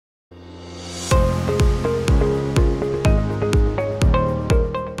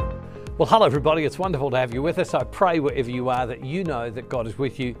Well, hello everybody, it's wonderful to have you with us. I pray wherever you are that you know that God is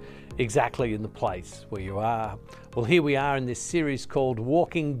with you exactly in the place where you are. Well, here we are in this series called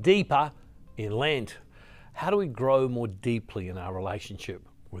Walking Deeper in Lent. How do we grow more deeply in our relationship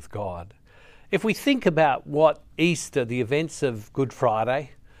with God? If we think about what Easter, the events of Good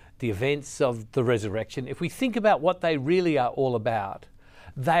Friday, the events of the resurrection, if we think about what they really are all about,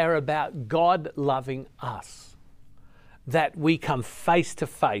 they are about God loving us. That we come face to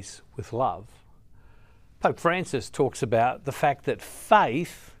face with love. Pope Francis talks about the fact that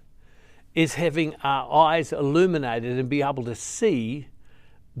faith is having our eyes illuminated and be able to see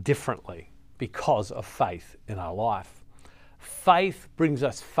differently because of faith in our life. Faith brings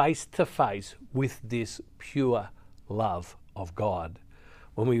us face to face with this pure love of God.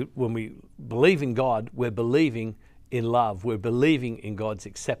 When we believe in God, we're believing in love. We're believing in God's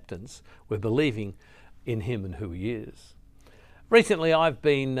acceptance. We're believing in Him and who He is. Recently, I've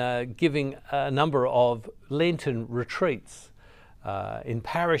been giving a number of Lenten retreats in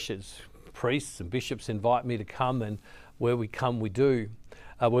parishes. Priests and bishops invite me to come, and where we come, we do.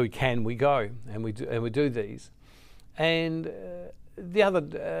 Where we can, we go, and we do these. And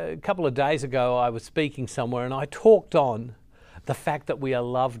a couple of days ago, I was speaking somewhere, and I talked on the fact that we are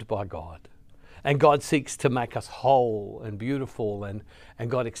loved by God. And God seeks to make us whole and beautiful, and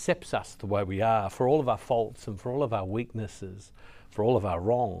God accepts us the way we are for all of our faults and for all of our weaknesses, for all of our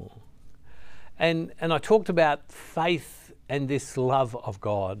wrong. And I talked about faith and this love of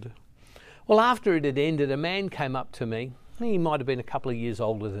God. Well, after it had ended, a man came up to me. He might have been a couple of years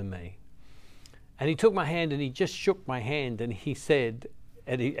older than me. And he took my hand and he just shook my hand and he said,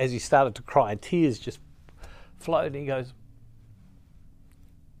 as he started to cry and tears just flowed, and he goes,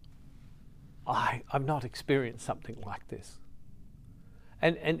 I've not experienced something like this.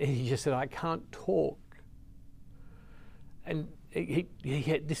 And he just said, I can't talk. And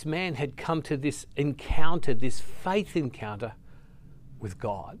this man had come to this encounter, this faith encounter with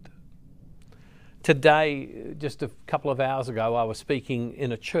God. Today, just a couple of hours ago, I was speaking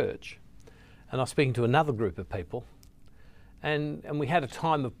in a church, and I was speaking to another group of people, and we had a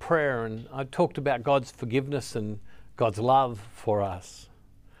time of prayer, and I talked about God's forgiveness and God's love for us.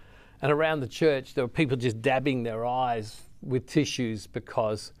 And around the church, there were people just dabbing their eyes with tissues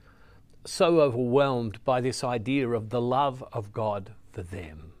because so overwhelmed by this idea of the love of God for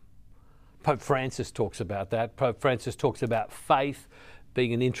them. Pope Francis talks about that. Pope Francis talks about faith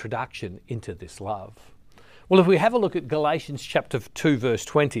being an introduction into this love. Well, if we have a look at Galatians chapter 2, verse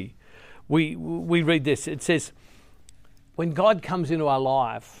 20, we read this. It says, when God comes into our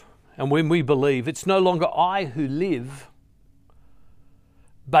life and when we believe, it's no longer I who live,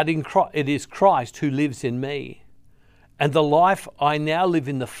 but it is Christ who lives in me. And the life I now live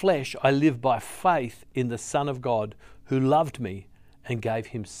in the flesh, I live by faith in the Son of God who loved me and gave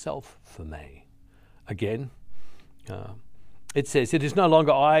himself for me. Again, it says, it is no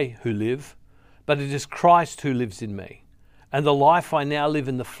longer I who live, but it is Christ who lives in me. And the life I now live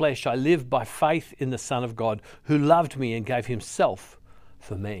in the flesh, I live by faith in the Son of God who loved me and gave himself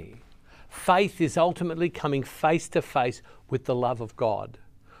for me. Faith is ultimately coming face to face with the love of God,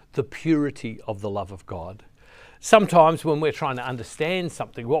 the purity of the love of God. Sometimes when we're trying to understand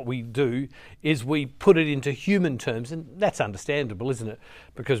something, what we do is we put it into human terms, and that's understandable, isn't it?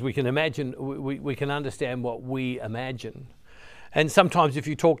 Because we can imagine, we can understand what we imagine. And sometimes if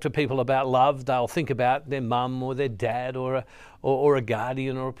you talk to people about love, they'll think about their mum or their dad or a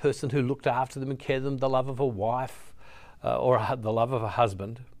guardian or a person who looked after them and cared for them, the love of a wife or the love of a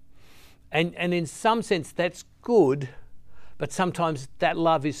husband. And in some sense that's good, but sometimes that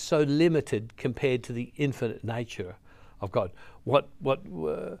love is so limited compared to the infinite nature of God. What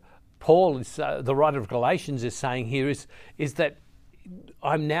Paul, the writer of Galatians, is saying here is that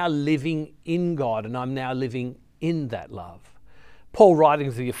I'm now living in God and I'm now living in that love. Paul, writing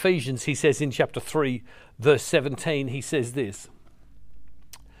to the Ephesians, he says in chapter 3, verse 17, he says this,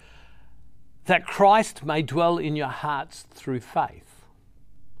 that Christ may dwell in your hearts through faith,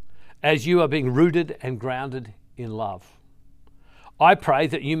 as you are being rooted and grounded in love. I pray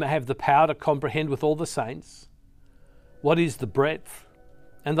that you may have the power to comprehend with all the saints what is the breadth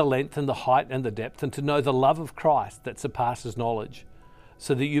and the length and the height and the depth, and to know the love of Christ that surpasses knowledge,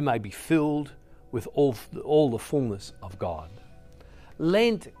 so that you may be filled with all the fullness of God.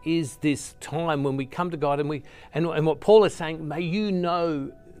 Lent is this time when we come to God and what Paul is saying, may you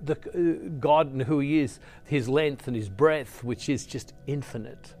know God and who He is, His length and His breadth, which is just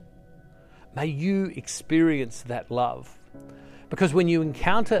infinite. May you experience that love. Because when you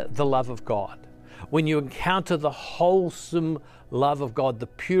encounter the love of God, when you encounter the wholesome love of God, the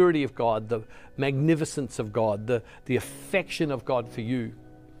purity of God, the magnificence of God, the affection of God for you,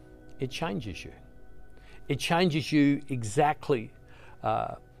 it changes you. It changes you exactly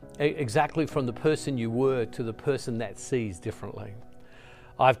from the person you were to the person that sees differently.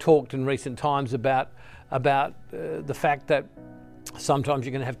 I've talked in recent times about the fact that sometimes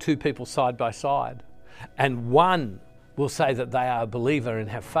you're going to have two people side by side, and one will say that they are a believer and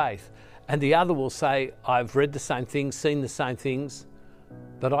have faith, and the other will say, I've read the same things, seen the same things,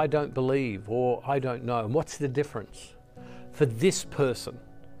 but I don't believe, or I don't know. And what's the difference? For this person,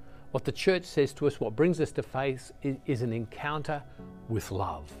 what the church says to us, what brings us to faith is an encounter with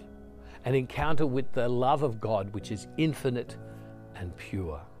love, an encounter with the love of God, which is infinite and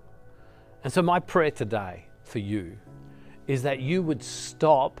pure. And so my prayer today for you is that you would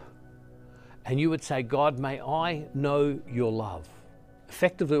stop and you would say, God, may I know your love.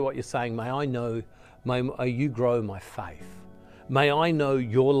 Effectively what you're saying, may you grow my faith. May I know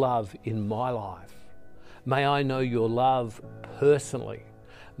your love in my life. May I know your love personally.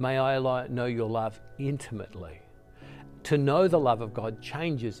 May I know your love intimately. To know the love of God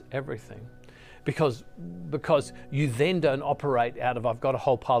changes everything, because you then don't operate out of, I've got a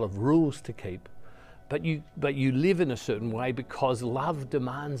whole pile of rules to keep, but you live in a certain way because love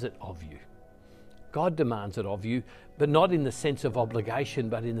demands it of you. God demands it of you, but not in the sense of obligation,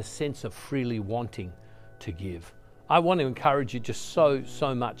 but in the sense of freely wanting to give. I want to encourage you just so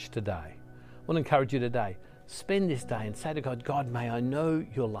much today. I want to encourage you today, spend this day and say to God, God, may I know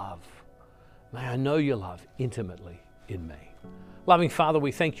your love. May I know your love intimately in me. Loving Father,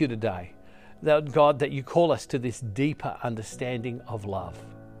 we thank you today, that God, that you call us to this deeper understanding of love.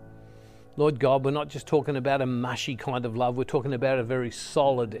 Lord God, we're not just talking about a mushy kind of love, we're talking about a very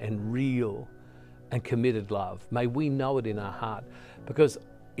solid and real and committed love. May we know it in our heart, because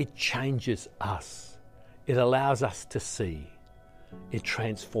it changes us. It allows us to see. It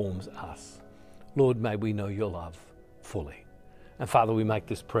transforms us. Lord, may we know your love fully. And Father, we make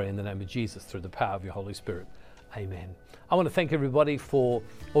this prayer in the name of Jesus through the power of your Holy Spirit. Amen. I want to thank everybody for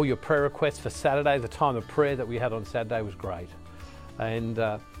all your prayer requests for Saturday. The time of prayer that we had on Saturday was great. And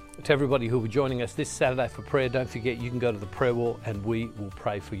to everybody who will be joining us this Saturday for prayer, don't forget you can go to the prayer wall and we will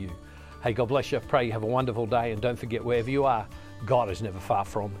pray for you. Hey, God bless you. I pray you have a wonderful day, and don't forget, wherever you are, God is never far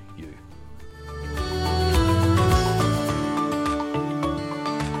from you.